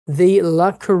The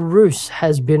La Coureuse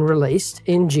has been released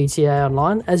in GTA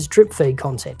Online as drip feed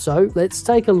content. So let's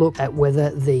take a look at whether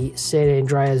the San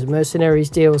Andreas Mercenaries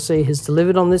DLC has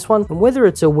delivered on this one, and whether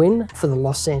it's a win for the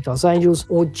Los Santos Angels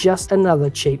or just another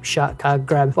cheap shark card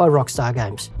grab by Rockstar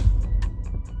Games.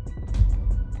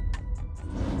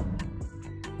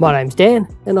 My name's Dan,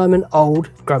 and I'm an old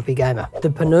grumpy gamer. The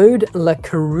Pneu'd La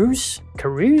Coureuse,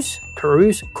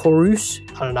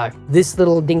 I don't know. This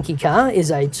little dinky car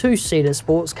is a two-seater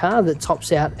sports car that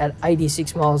tops out at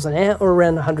 86 miles an hour or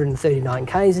around 139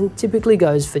 k's and typically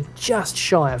goes for just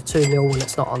shy of 2 mil when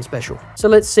it's not on special. So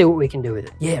let's see what we can do with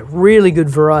it. Yeah, really good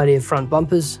variety of front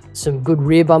bumpers, some good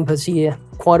rear bumpers here,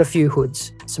 quite a few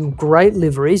hoods, some great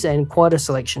liveries and quite a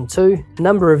selection too,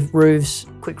 number of roofs,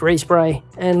 quick respray,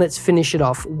 and let's finish it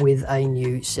off with a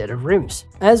new set of rims.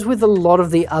 As with a lot of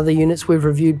the other units we've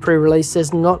reviewed pre-release,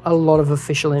 there's not a lot of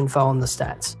official info on the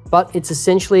stats, but it's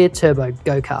essentially a turbo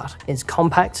go-kart. It's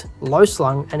compact, low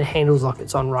slung, and it handles like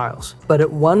it's on rails. But at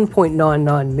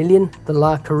 1.99 million, the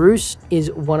La Coureuse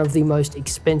is one of the most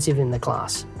expensive in the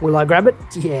class. Will I grab it?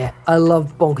 Yeah, I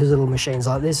love bonkers little machines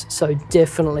like this, so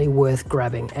definitely worth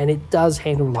grabbing, and it does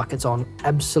handle like it's on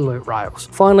absolute rails.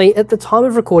 Finally, at the time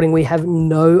of recording, we have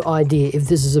no idea if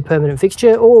this is a permanent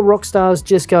fixture or Rockstar's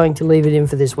just going to leave it in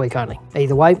for this week only.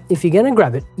 Either way, if you're going to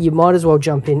grab it, you might as well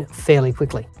jump in fairly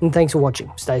quickly. And thanks for watching.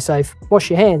 Stay safe, wash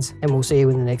your hands, and we'll see you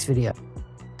in the next video.